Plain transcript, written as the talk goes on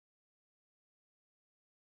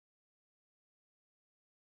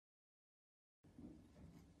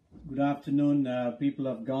Good afternoon, people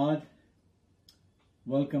of God.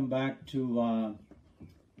 Welcome back to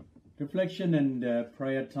reflection and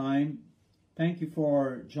prayer time. Thank you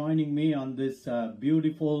for joining me on this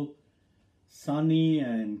beautiful, sunny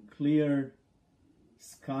and clear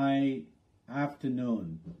sky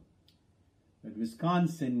afternoon. At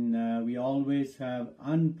Wisconsin, we always have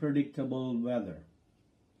unpredictable weather.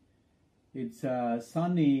 It's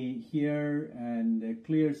sunny here and a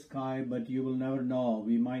clear sky, but you will never know.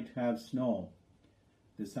 We might have snow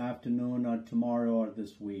this afternoon or tomorrow or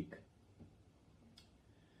this week.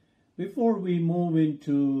 Before we move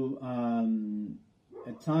into a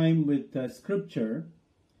time with Scripture,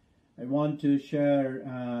 I want to share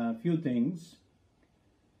a few things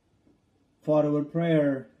for our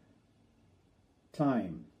prayer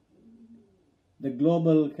time. The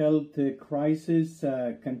global health crisis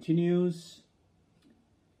continues,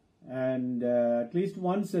 and at least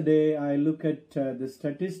once a day I look at the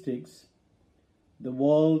statistics, the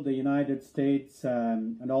world, the United States,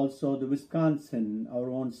 and also the Wisconsin, our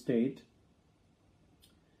own state.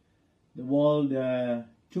 The world,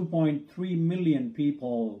 2.3 million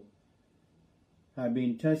people have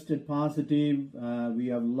been tested positive. We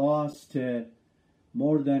have lost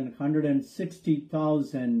more than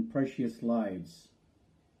 160,000 precious lives.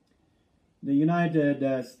 The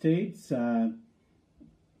United States,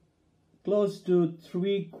 close to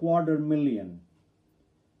 750,000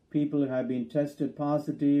 people have been tested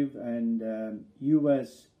positive, and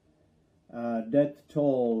U.S. Death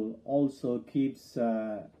toll also keeps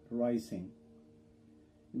rising.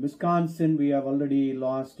 In Wisconsin, we have already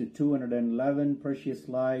lost 211 precious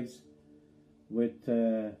lives, with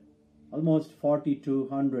almost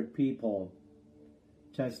 4,200 people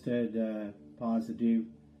tested positive.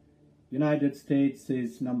 United States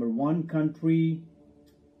is number one country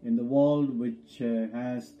in the world which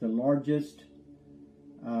has the largest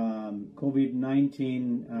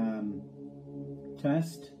COVID-19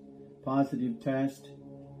 positive test,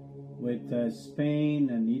 with Spain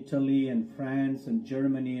and Italy and France and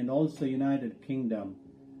Germany and also United Kingdom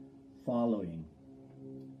following.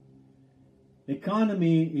 The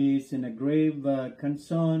economy is in a grave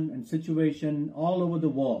concern and situation all over the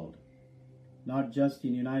world, not just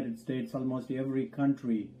in the United States. Almost every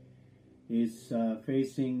country is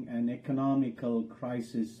facing an economical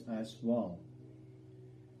crisis as well.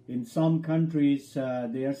 In some countries,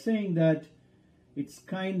 they are saying that it's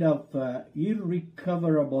kind of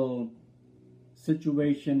irrecoverable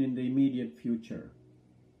situation in the immediate future.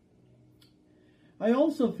 I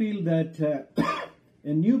also feel that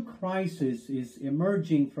a new crisis is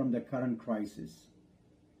emerging from the current crisis.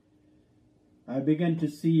 I began to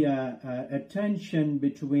see a tension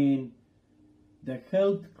between the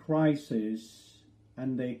health crisis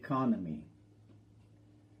and the economy.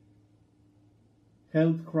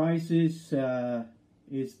 Health crisis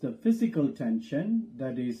is the physical tension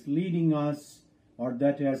that is leading us, or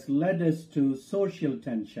that has led us to social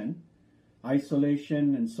tension,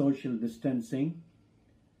 isolation and social distancing.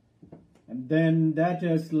 And then that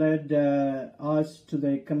has led us to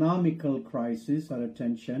the economical crisis or a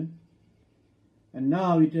tension. And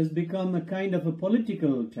now it has become a kind of a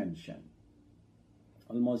political tension,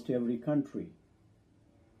 almost every country.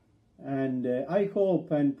 And I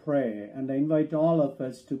hope and pray, and I invite all of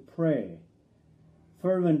us to pray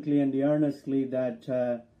fervently and earnestly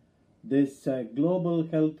that this global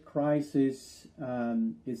health crisis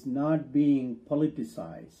is not being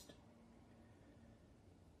politicized,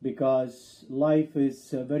 because life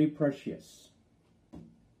is very precious.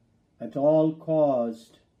 At all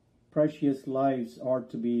cost, precious lives are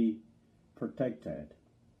to be protected.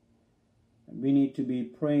 And we need to be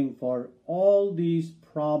praying for all these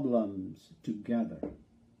problems together.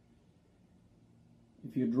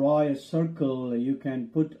 If you draw a circle, you can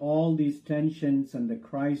put all these tensions and the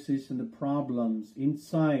crisis and the problems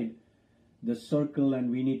inside the circle, and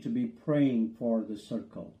we need to be praying for the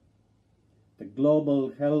circle. The global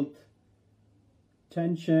health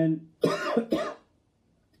tension, the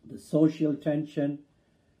social tension,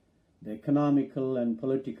 the economical and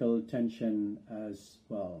political tension as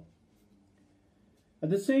well. At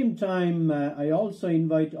the same time, I also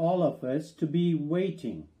invite all of us to be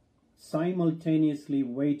waiting, simultaneously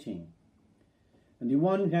waiting. On the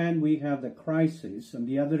one hand, we have the crisis. On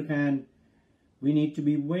the other hand, we need to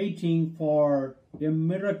be waiting for a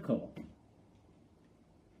miracle.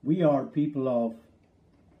 We are people of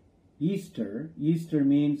Easter. Easter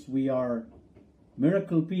means we are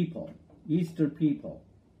miracle people, Easter people.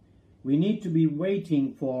 We need to be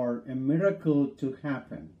waiting for a miracle to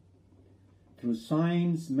happen through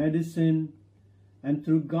science, medicine, and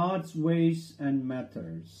through God's ways and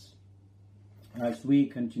methods. as we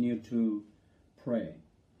continue to pray.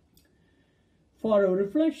 For our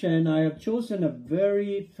reflection, I have chosen a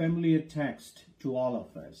very familiar text to all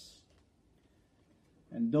of us.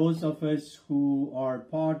 And those of us who are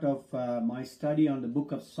part of my study on the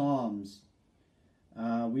book of Psalms,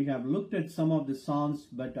 we have looked at some of the Psalms,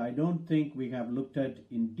 but I don't think we have looked at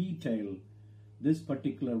in detail this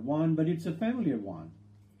particular one, but it's a familiar one.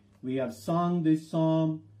 We have sung this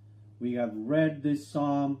psalm, we have read this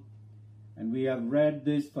psalm, and we have read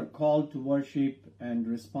this for call to worship and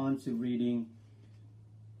responsive reading.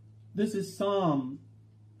 This is Psalm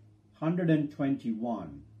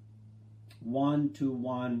 121, 1 to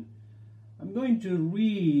 1. I'm going to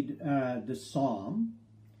read the psalm.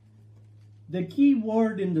 The key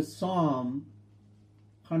word in the Psalm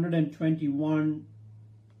 121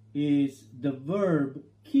 is the verb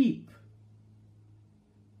keep.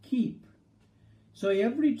 Keep. So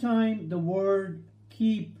every time the word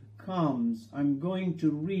keep comes, I'm going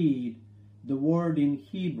to read the word in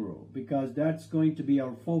Hebrew because that's going to be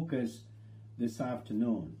our focus this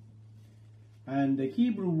afternoon. And the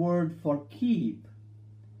Hebrew word for keep,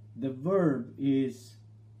 the verb is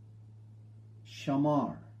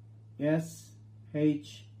shamar.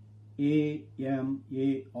 S-H-A-M-A-R.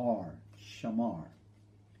 Shamar.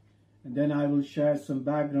 And then I will share some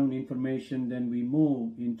background information. Then we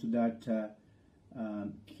move into that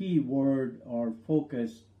key word or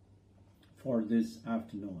focus for this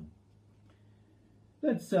afternoon.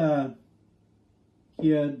 Let's hear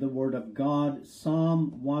the word of God.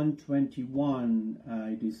 Psalm 121.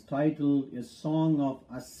 It is titled A Song of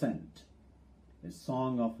Ascent. A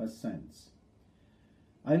Song of Ascents.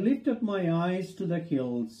 I lift up my eyes to the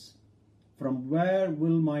hills. From where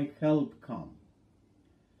will my help come?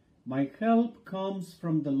 My help comes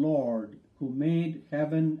from the Lord who made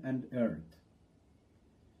heaven and earth.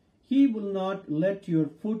 He will not let your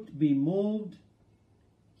foot be moved.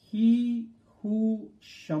 He who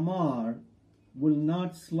shamar will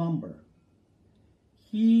not slumber.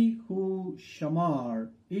 He who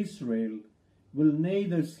shamar Israel will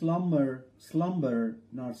neither slumber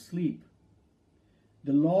nor sleep.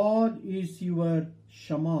 The Lord is your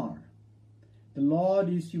shamar. The Lord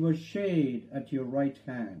is your shade at your right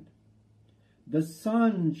hand. The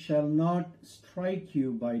sun shall not strike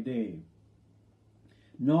you by day,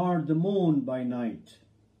 nor the moon by night.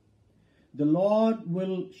 The Lord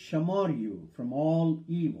will shamar you from all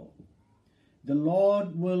evil. The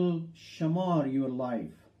Lord will shamar your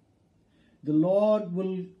life. The Lord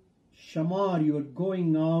will shamar your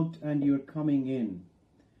going out and your coming in,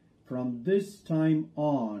 from this time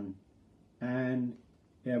on and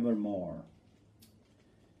evermore.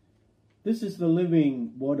 This is the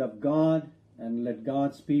living word of God, and let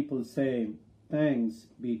God's people say, thanks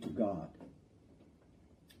be to God.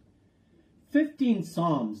 15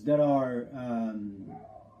 Psalms. There are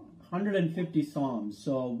 150 Psalms,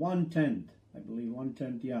 so 1/10, I believe,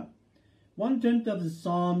 1/10, yeah. 1/10 of the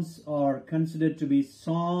Psalms are considered to be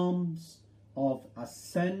Psalms of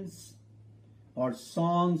ascents, or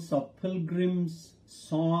songs of pilgrims,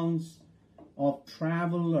 songs of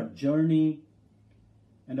travel or journey,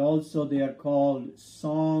 and also they are called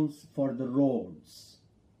songs for the roads,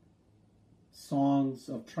 songs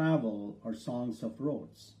of travel or songs of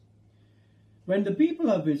roads. When the people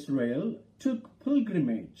of Israel took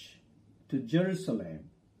pilgrimage to Jerusalem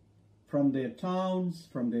from their towns,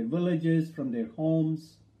 from their villages, from their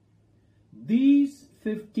homes, these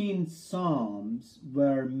 15 Psalms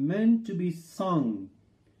were meant to be sung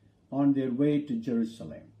on their way to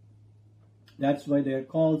Jerusalem. That's why they are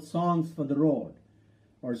called songs for the road,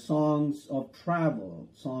 or songs of travel,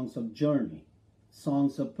 songs of journey,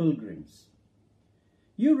 songs of pilgrims.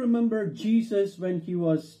 You remember Jesus when he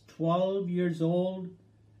was 12 years old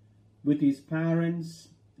with his parents,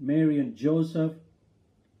 Mary and Joseph,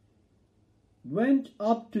 went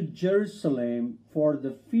up to Jerusalem for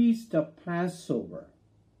the feast of Passover.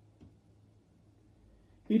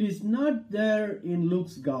 It is not there in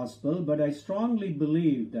Luke's gospel, but I strongly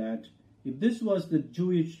believe that if this was the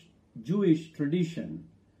Jewish tradition,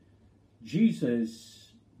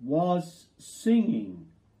 Jesus was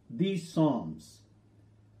singing these psalms,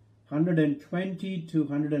 120 to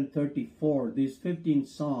 134, these 15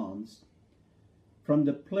 psalms, from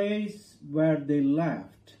the place where they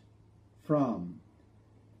left from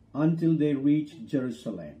until they reached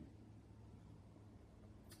Jerusalem.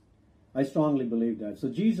 I strongly believe that. So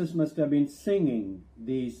Jesus must have been singing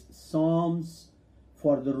these psalms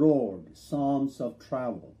for the road, psalms of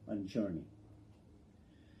travel and journey.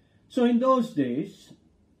 So in those days,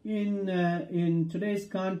 in today's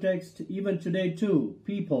context, even today too,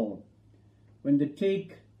 people, when they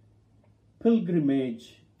take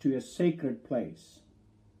pilgrimage to a sacred place.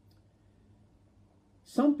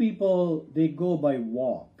 Some people, they go by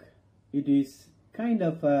walk. It is kind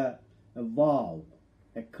of a vow,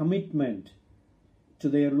 a commitment to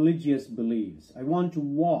their religious beliefs. I want to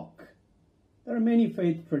walk. There are many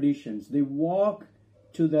faith traditions. They walk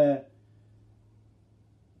to the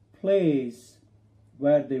place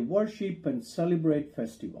where they worship and celebrate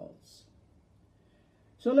festivals.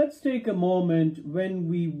 So let's take a moment when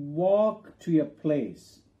we walk to a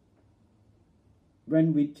place,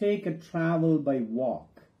 when we take a travel by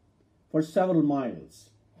walk for several miles.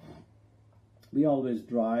 We always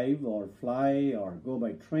drive or fly or go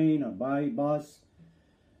by train or by bus.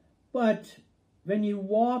 But when you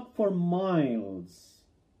walk for miles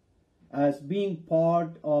as being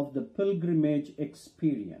part of the pilgrimage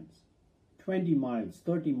experience, 20 miles,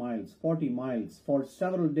 30 miles, 40 miles for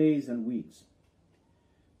several days and weeks,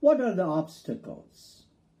 what are the obstacles?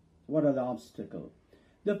 What are the obstacles?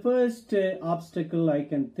 The first obstacle I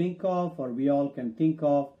can think of, or we all can think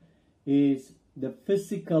of, is the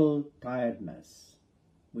physical tiredness.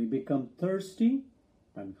 We become thirsty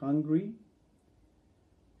and hungry,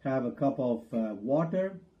 have a cup of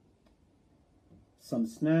water, some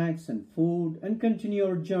snacks and food, and continue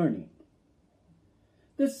our journey.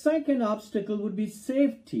 The second obstacle would be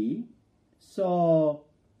safety. So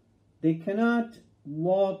they cannot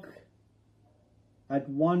walk at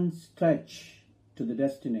one stretch to the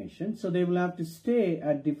destination, so they will have to stay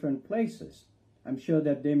at different places. I'm sure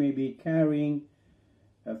that they may be carrying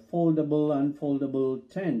a foldable, unfoldable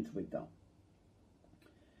tent with them.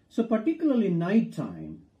 So particularly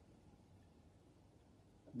nighttime,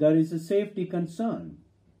 there is a safety concern.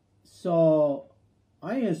 So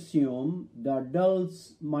I assume the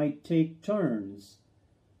adults might take turns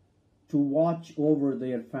to watch over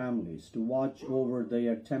their families, to watch over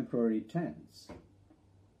their temporary tents.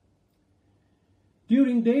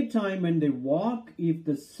 During daytime when they walk, if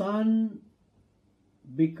the sun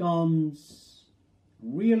becomes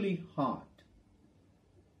really hot,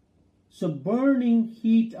 so burning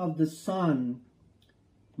heat of the sun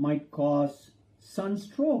might cause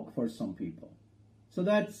sunstroke for some people. So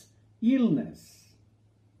that's illness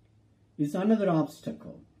is another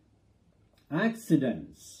obstacle.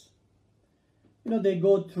 Accidents. They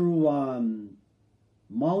go through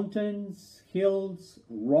mountains, hills,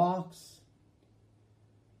 rocks.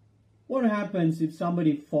 What happens if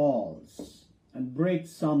somebody falls and breaks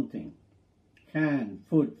something, hand,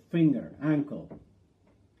 foot, finger, ankle,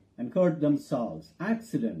 and hurt themselves?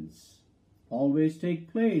 Accidents always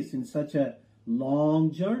take place in such a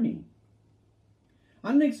long journey.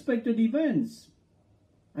 Unexpected events.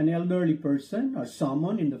 An elderly person or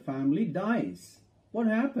someone in the family dies. What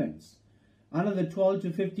happens? Another 12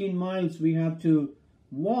 to 15 miles we have to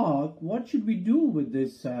walk. What should we do with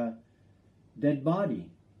this dead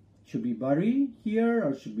body? Should we bury here,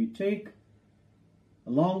 or should we take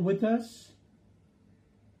along with us?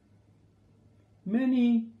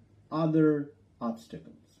 Many other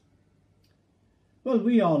obstacles. Well,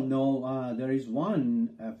 we all know there is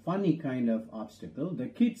one funny kind of obstacle. The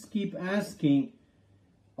kids keep asking,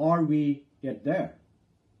 are we yet there?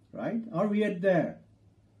 Right? Are we yet there?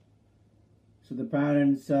 So the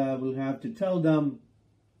parents will have to tell them,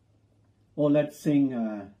 oh, let's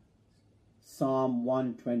sing Psalm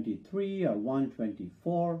 123 or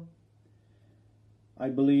 124.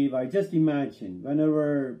 I just imagine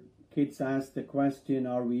whenever kids ask the question,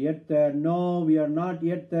 are we yet there? No, we are not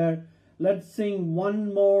yet there. Let's sing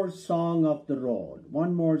one more song of the road,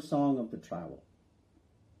 one more song of the travel.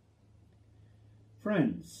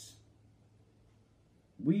 Friends,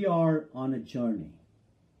 we are on a journey.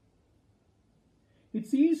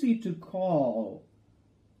 It's easy to call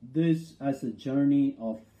this as a journey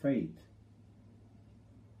of faith.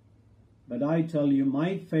 But I tell you,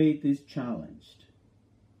 my faith is challenged.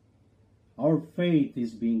 Our faith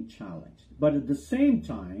is being challenged. But at the same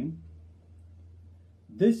time,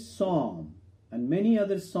 this psalm and many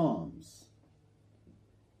other psalms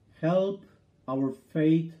help our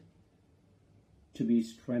faith to be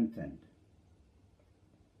strengthened.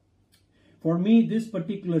 For me, this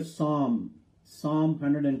particular psalm, Psalm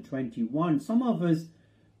 121, some of us,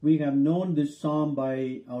 we have known this psalm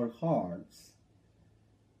by our hearts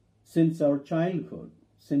since our childhood,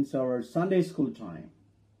 since our Sunday school time.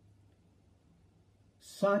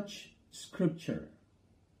 Such scripture,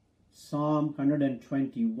 Psalm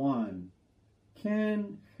 121,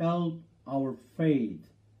 can help our faith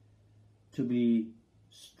to be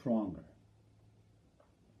stronger.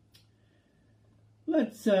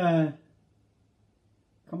 Let's come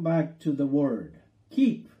back to the word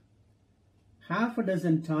keep. Half a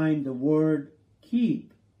dozen times the word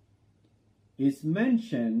keep is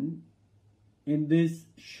mentioned in this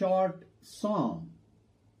short psalm.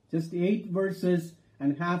 Just 8 verses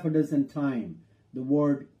and half a dozen times. The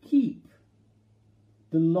word keep.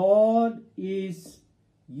 The Lord is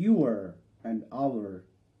your and our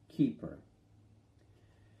keeper.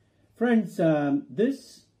 Friends,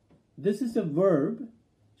 this is a verb,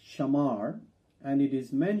 shamar, and it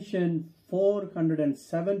is mentioned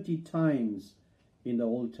 470 times in the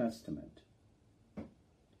Old Testament.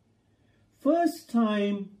 First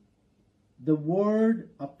time the word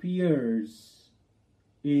appears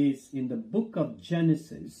is in the book of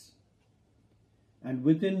Genesis, and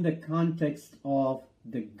within the context of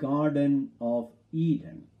the Garden of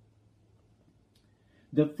Eden.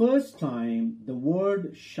 The first time the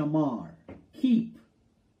word shamar, keep,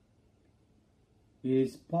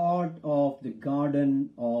 is part of the Garden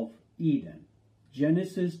of Eden.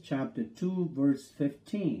 Genesis chapter 2 verse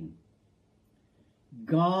 15.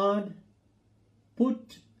 God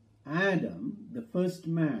put Adam, the first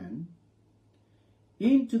man,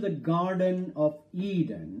 into the Garden of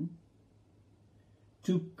Eden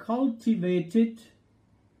to cultivate it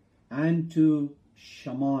and to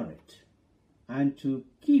shamar it and to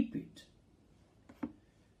keep it.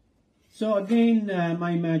 So again,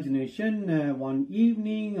 my imagination, one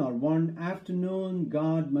evening or one afternoon,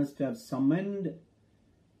 God must have summoned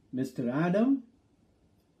Mr. Adam.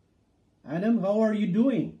 Adam, how are you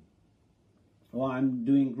doing? Oh, I'm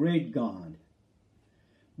doing great, God.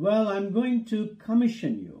 Well, I'm going to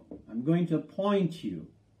commission you. I'm going to appoint you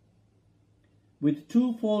with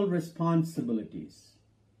twofold responsibilities.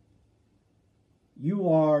 You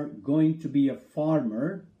are going to be a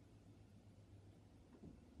farmer.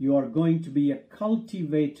 You are going to be a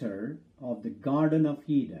cultivator of the Garden of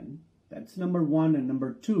Eden. That's number one. And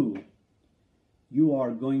number two, you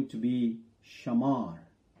are going to be shamar.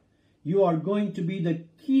 You are going to be the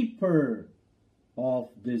keeper of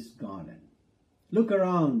this garden. Look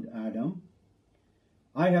around, Adam.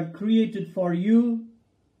 I have created for you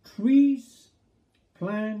trees,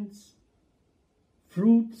 plants,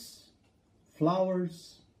 fruits,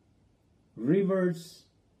 flowers, rivers,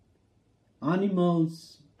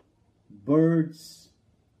 animals, birds.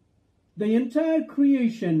 The entire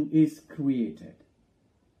creation is created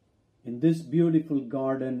in this beautiful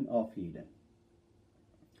Garden of Eden.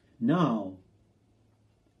 Now,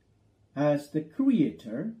 as the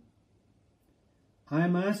Creator, I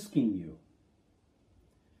am asking you,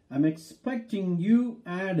 I'm expecting you,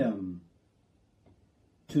 Adam,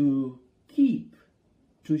 to keep,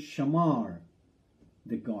 to shamar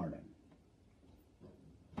the garden.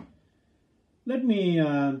 Let me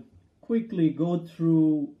quickly go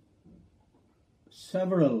through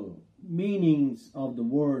several meanings of the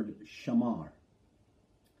word shamar.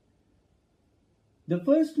 The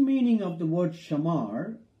first meaning of the word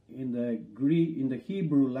shamar in the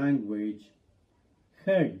Hebrew language,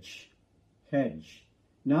 hedge.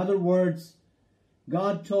 In other words,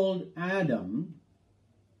 God told Adam,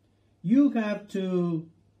 you have to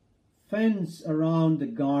fence around the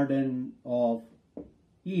Garden of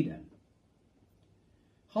Eden.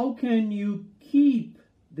 How can you keep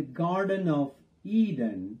the Garden of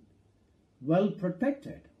Eden well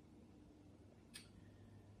protected?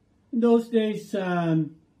 In those days, there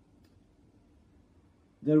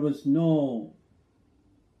was no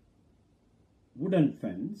wooden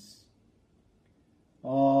fence,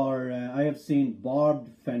 or I have seen barbed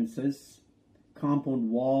fences, compound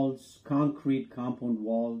walls, concrete compound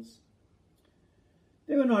walls.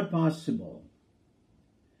 They were not possible.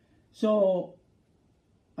 So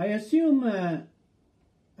I assume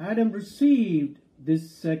Adam received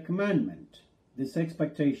this commandment, this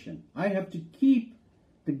expectation. I have to keep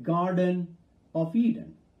the Garden of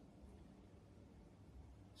Eden.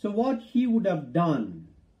 So what he would have done,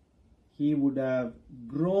 he would have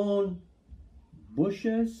grown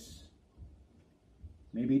bushes,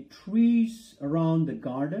 maybe trees around the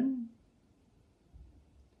garden,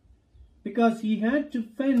 because he had to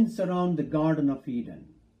fence around the Garden of Eden.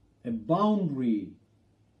 A boundary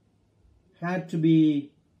had to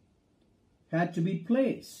be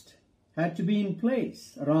placed, had to be in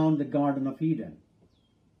place around the Garden of Eden.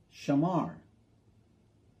 Shamar,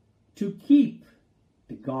 to keep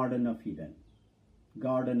the Garden of Eden.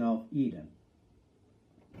 Garden of Eden.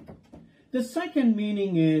 The second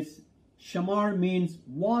meaning is, shamar means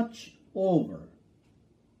watch over.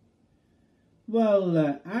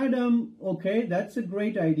 Well, Adam, okay, that's a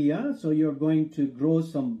great idea. So you're going to grow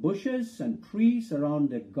some bushes and trees around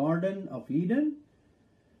the Garden of Eden.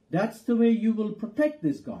 That's the way you will protect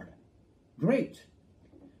this garden. Great.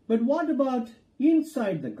 But what about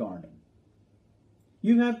inside the garden?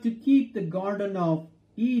 You have to keep the Garden of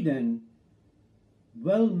Eden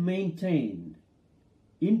well maintained.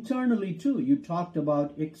 Internally too, you talked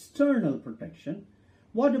about external protection.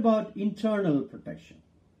 What about internal protection?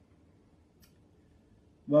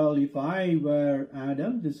 Well, if I were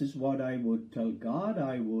Adam, this is what I would tell God.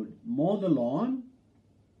 I would mow the lawn,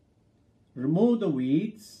 remove the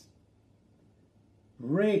weeds,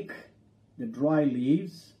 rake the dry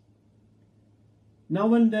leaves.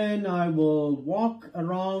 Now and then I will walk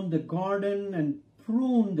around the garden and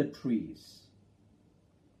prune the trees.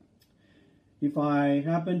 If I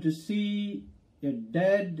happen to see a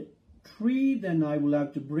dead tree, then I will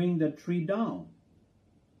have to bring the tree down.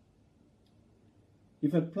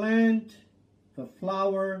 If a plant, if a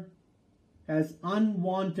flower has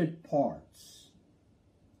unwanted parts,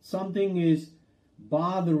 something is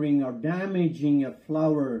bothering or damaging a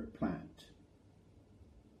flower plant,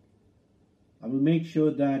 I will make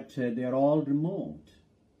sure that they are all removed.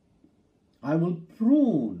 I will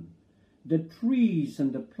prune the trees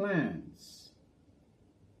and the plants.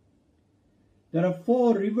 There are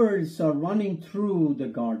 4 rivers are running through the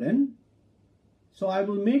garden, so I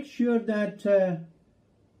will make sure that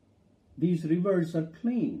these rivers are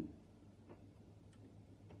clean.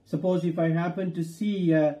 Suppose if I happen to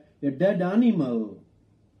see a dead animal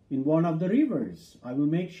in one of the rivers, I will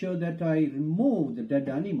make sure that I remove the dead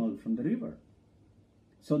animal from the river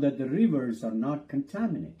so that the rivers are not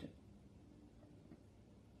contaminated.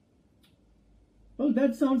 Well,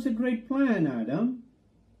 that sounds a great plan, Adam.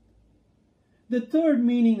 The third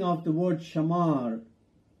meaning of the word shamar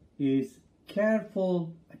is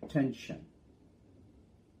careful attention.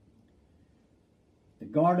 The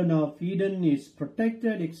Garden of Eden is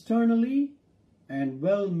protected externally and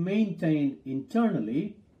well maintained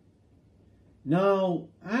internally. Now,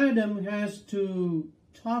 Adam has to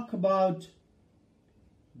talk about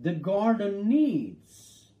the garden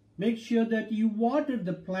needs. Make sure that you water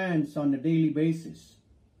the plants on a daily basis.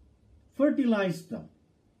 Fertilize them.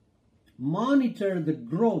 Monitor the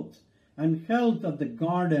growth and health of the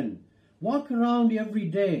garden. Walk around every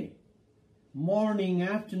day, morning,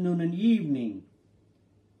 afternoon, and evening.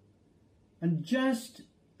 And just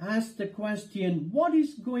ask the question, what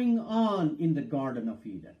is going on in the Garden of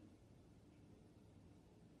Eden?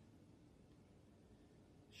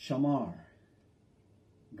 Shamar.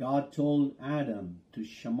 God told Adam to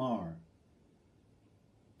shamar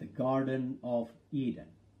the Garden of Eden.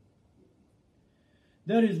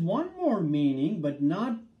 There is one more meaning, but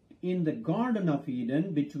not in the Garden of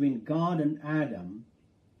Eden between God and Adam.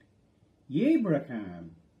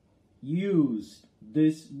 Abraham used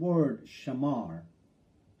this word shamar.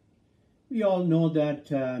 We all know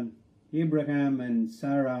that Abraham and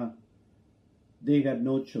Sarah, they had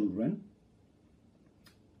no children.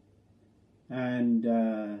 And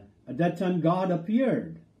at that time God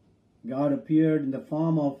appeared. God appeared in the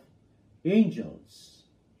form of angels.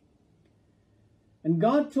 And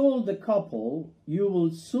God told the couple, you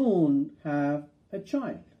will soon have a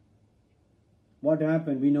child. What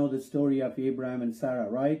happened? We know the story of Abraham and Sarah,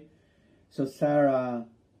 right? So Sarah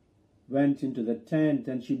went into the tent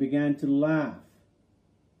and she began to laugh.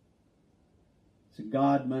 So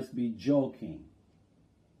God must be joking.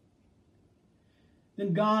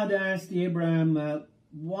 Then God asked Abraham,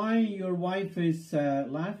 why your wife is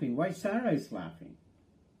laughing? Why Sarah is laughing?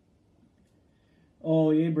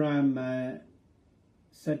 Oh, Abraham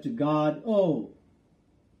said to God, oh,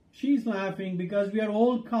 she's laughing because we are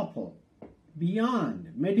old couple,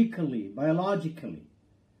 beyond, medically, biologically.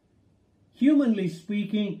 Humanly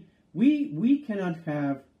speaking, we cannot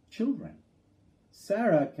have children.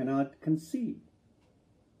 Sarah cannot conceive.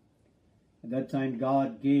 At that time,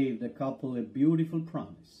 God gave the couple a beautiful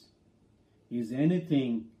promise. Is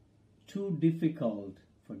anything too difficult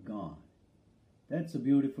for God? That's a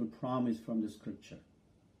beautiful promise from the scripture.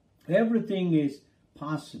 Everything is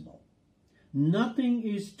possible. Nothing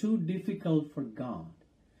is too difficult for God.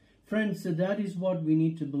 Friends, that is what we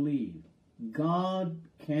need to believe. God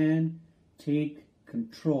can take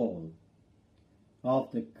control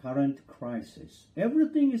of the current crisis.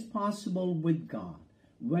 Everything is possible with God.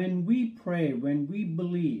 When we pray, when we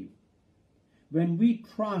believe, when we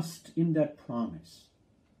trust in that promise,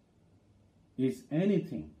 is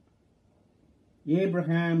anything.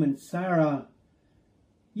 Abraham and Sarah,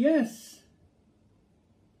 yes,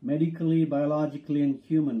 medically, biologically, and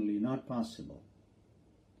humanly, not possible.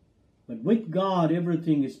 But with God,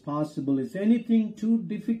 everything is possible. Is anything too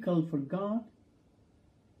difficult for God?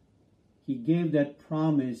 He gave that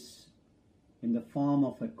promise in the form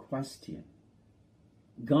of a question.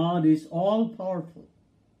 God is all-powerful.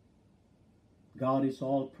 God is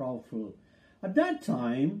all-powerful. At that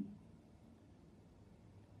time,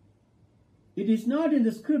 It is not in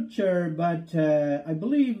the scripture, but I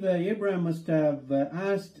believe Abraham must have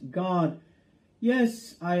asked God,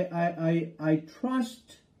 yes, I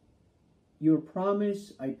trust your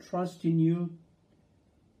promise, I trust in you,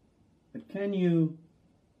 but can you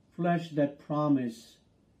flesh that promise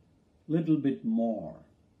a little bit more?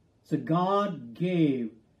 So God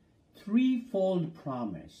gave threefold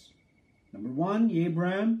promise. Number one,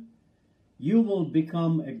 Abraham, you will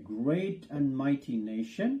become a great and mighty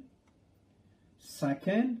nation.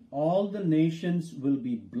 Second, all the nations will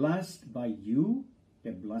be blessed by you,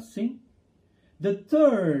 a blessing. The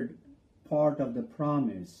third part of the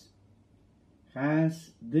promise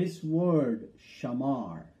has this word,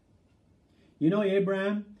 shamar. You know,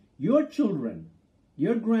 Abraham, your children,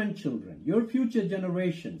 your grandchildren, your future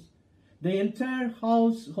generations, the entire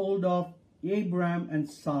household of Abraham and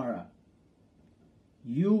Sarah,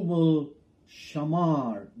 you will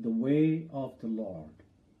shamar the way of the Lord.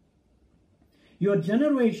 Your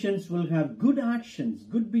generations will have good actions,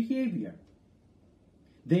 good behavior.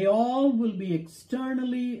 They all will be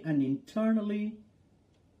externally and internally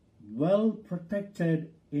well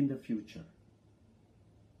protected in the future.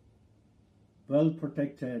 Well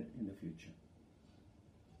protected in the future.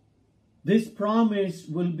 This promise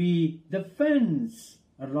will be the fence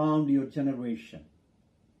around your generation.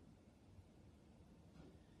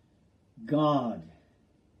 God,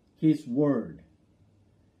 His Word,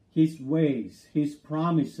 His ways, His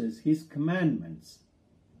promises, His commandments,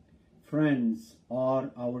 friends,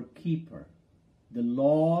 are our keeper. The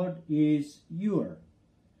Lord is your.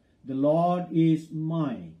 The Lord is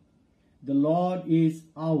mine. The Lord is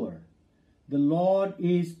our. The Lord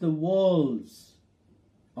is the world's,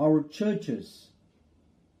 our churches.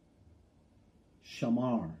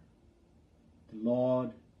 Shamar. The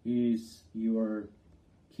Lord is your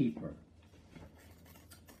keeper.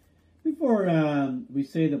 Before we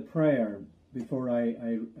say the prayer, before I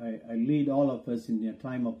lead all of us in a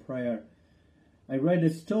time of prayer, I read a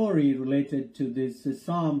story related to this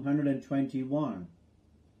Psalm 121.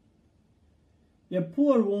 A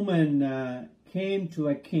poor woman came to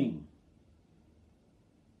a king,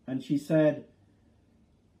 and she said,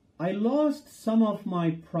 I lost some of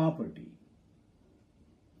my property,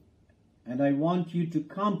 and I want you to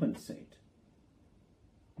compensate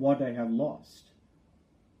what I have lost.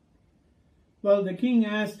 Well, the king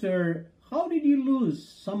asked her, how did you lose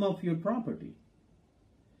some of your property?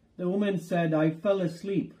 The woman said, I fell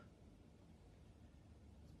asleep.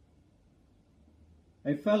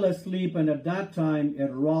 I fell asleep, and at that time a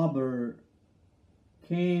robber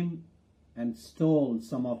came and stole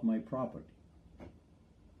some of my property.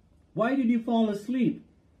 Why did you fall asleep?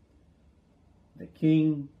 The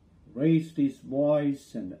king raised his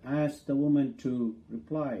voice and asked the woman to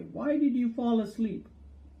reply, why did you fall asleep?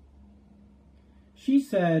 She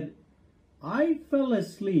said, I fell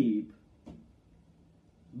asleep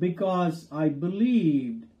because I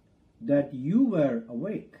believed that you were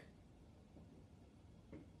awake.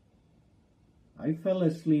 I fell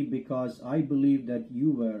asleep because I believed that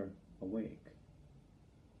you were awake.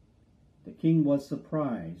 The king was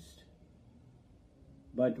surprised,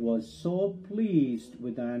 but was so pleased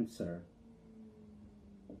with the answer.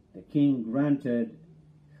 The king granted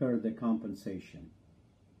her the compensation.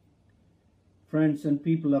 Friends and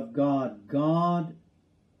people of God, God,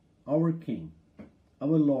 our King, our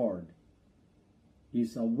Lord,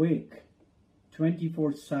 is awake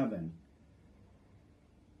 24/7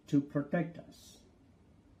 to protect us.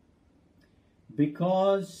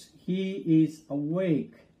 Because He is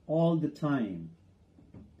awake all the time,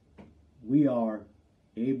 we are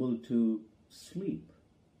able to sleep.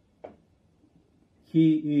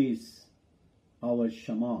 He is our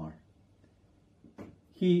Shamar.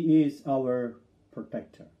 He is our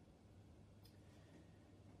protector.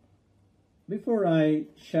 Before I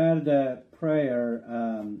share the prayer,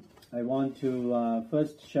 I want to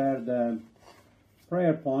first share the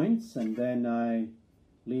prayer points, and then I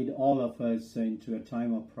lead all of us into a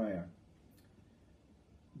time of prayer.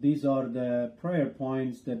 These are the prayer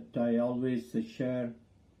points that I always share,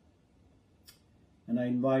 and I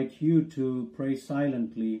invite you to pray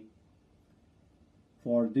silently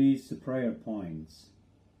for these prayer points.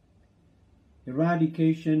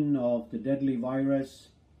 Eradication of the deadly virus,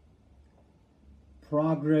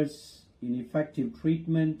 progress in effective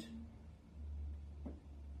treatment,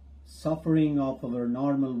 suffering of our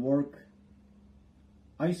normal work,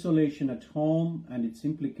 isolation at home and its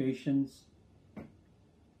implications,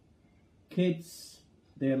 kids,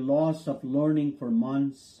 their loss of learning for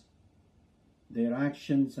months, their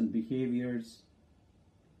actions and behaviors,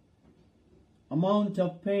 amount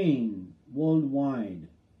of pain worldwide,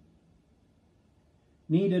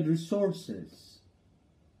 needed resources,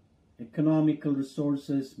 economical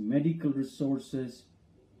resources, medical resources,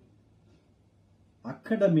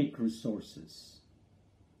 academic resources,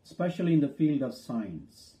 especially in the field of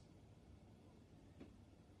science.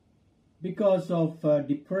 Because of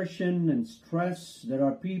depression and stress, there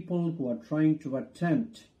are people who are trying to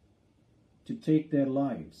attempt to take their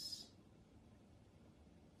lives.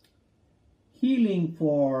 Healing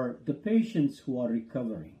for the patients who are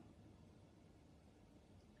recovering.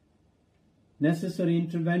 Necessary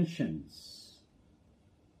interventions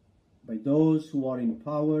by those who are in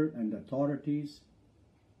power and authorities,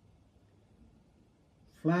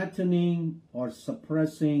 flattening or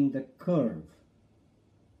suppressing the curve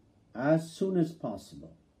as soon as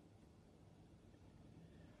possible.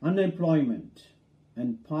 Unemployment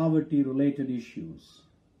and poverty-related issues,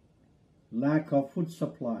 lack of food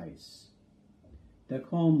supplies, the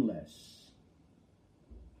homeless,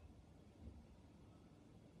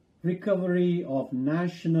 recovery of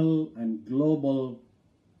national and global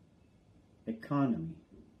economy.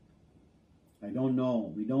 I don't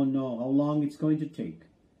know. We don't know how long it's going to take,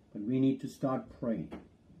 but we need to start praying.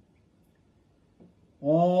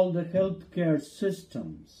 All the healthcare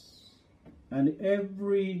systems and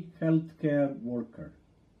every healthcare worker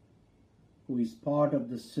who is part of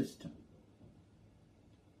the system.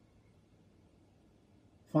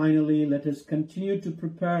 Finally, let us continue to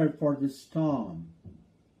prepare for the storm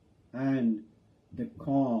and the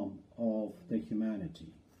calm of the humanity.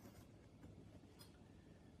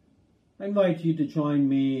 I invite you to join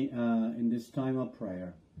me in this time of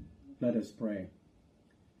prayer. Let us pray.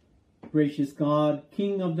 Gracious God,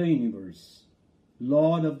 King of the universe,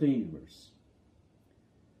 Lord of the universe,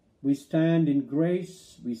 we stand in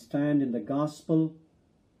grace, we stand in the gospel,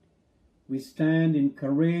 we stand in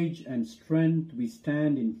courage and strength, we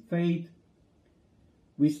stand in faith,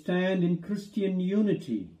 we stand in Christian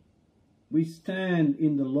unity, we stand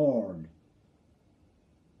in the Lord.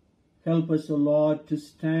 Help us, O Lord, to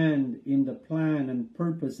stand in the plan and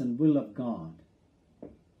purpose and will of God.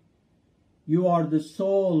 You are the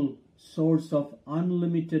sole source of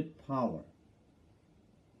unlimited power,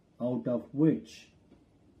 out of which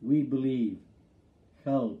we believe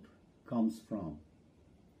help comes from.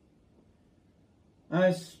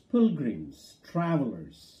 As pilgrims,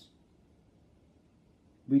 travelers,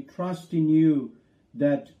 we trust in you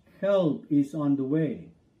that help is on the way,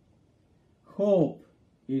 hope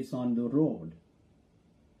is on the road.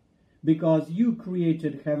 Because you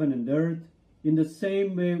created heaven and earth, in the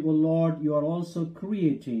same way, O Lord, you are also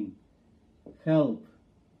creating help,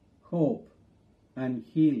 hope, and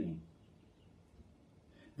healing.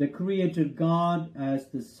 The Creator God, as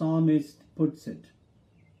the psalmist puts it,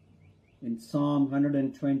 in Psalm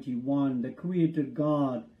 121, the Creator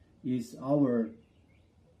God is our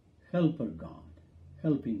helper God,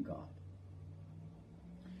 helping God.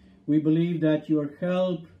 We believe that your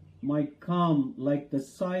help might come like the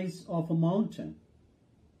size of a mountain.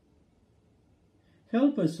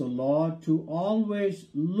 Help us, O Lord, to always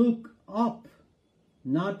look up,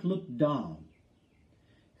 not look down.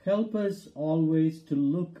 Help us always to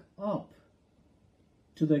look up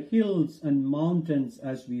to the hills and mountains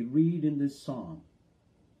as we read in this psalm.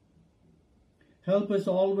 Help us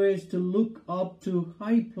always to look up to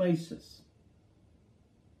high places.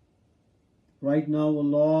 Right now, O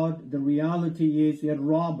Lord, the reality is a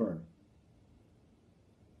robber,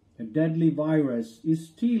 a deadly virus is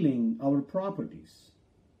stealing our properties,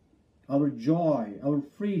 our joy, our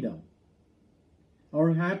freedom,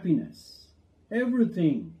 our happiness,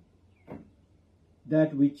 everything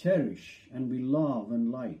that we cherish and we love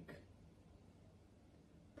and like.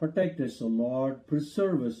 Protect us, O Lord.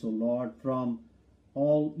 Preserve us, O Lord, from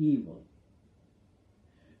all evil.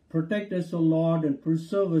 Protect us, O Lord, and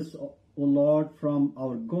preserve us, O Lord, from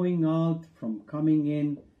our going out, from coming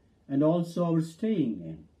in, and also our staying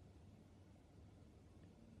in.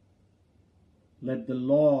 Let the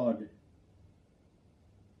Lord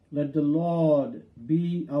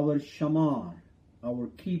be our shamar, our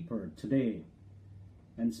keeper today,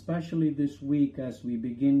 and especially this week as we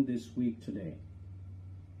begin this week today.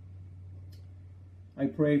 I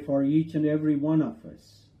pray for each and every one of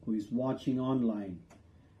us who is watching online,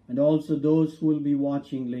 and also those who will be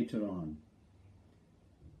watching later on.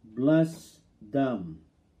 Bless them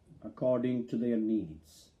according to their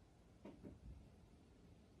needs.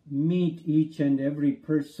 Meet each and every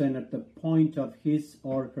person at the point of his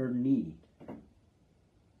or her need.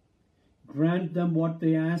 Grant them what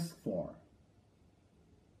they ask for.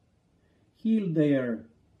 Heal their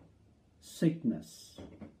sickness.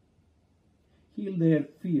 Heal their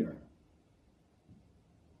fear.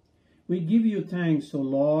 We give you thanks, O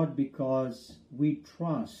Lord, because we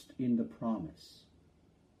trust in the promise.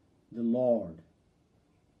 The Lord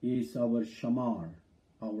is our Shamar,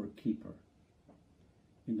 our keeper.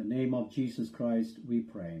 In the name of Jesus Christ, we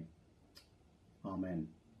pray. Amen.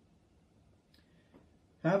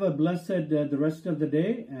 Have a blessed the rest of the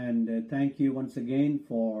day, and thank you once again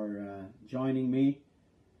for joining me.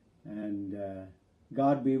 And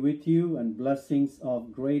God be with you, and blessings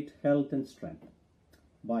of great health and strength.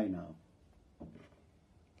 Bye now.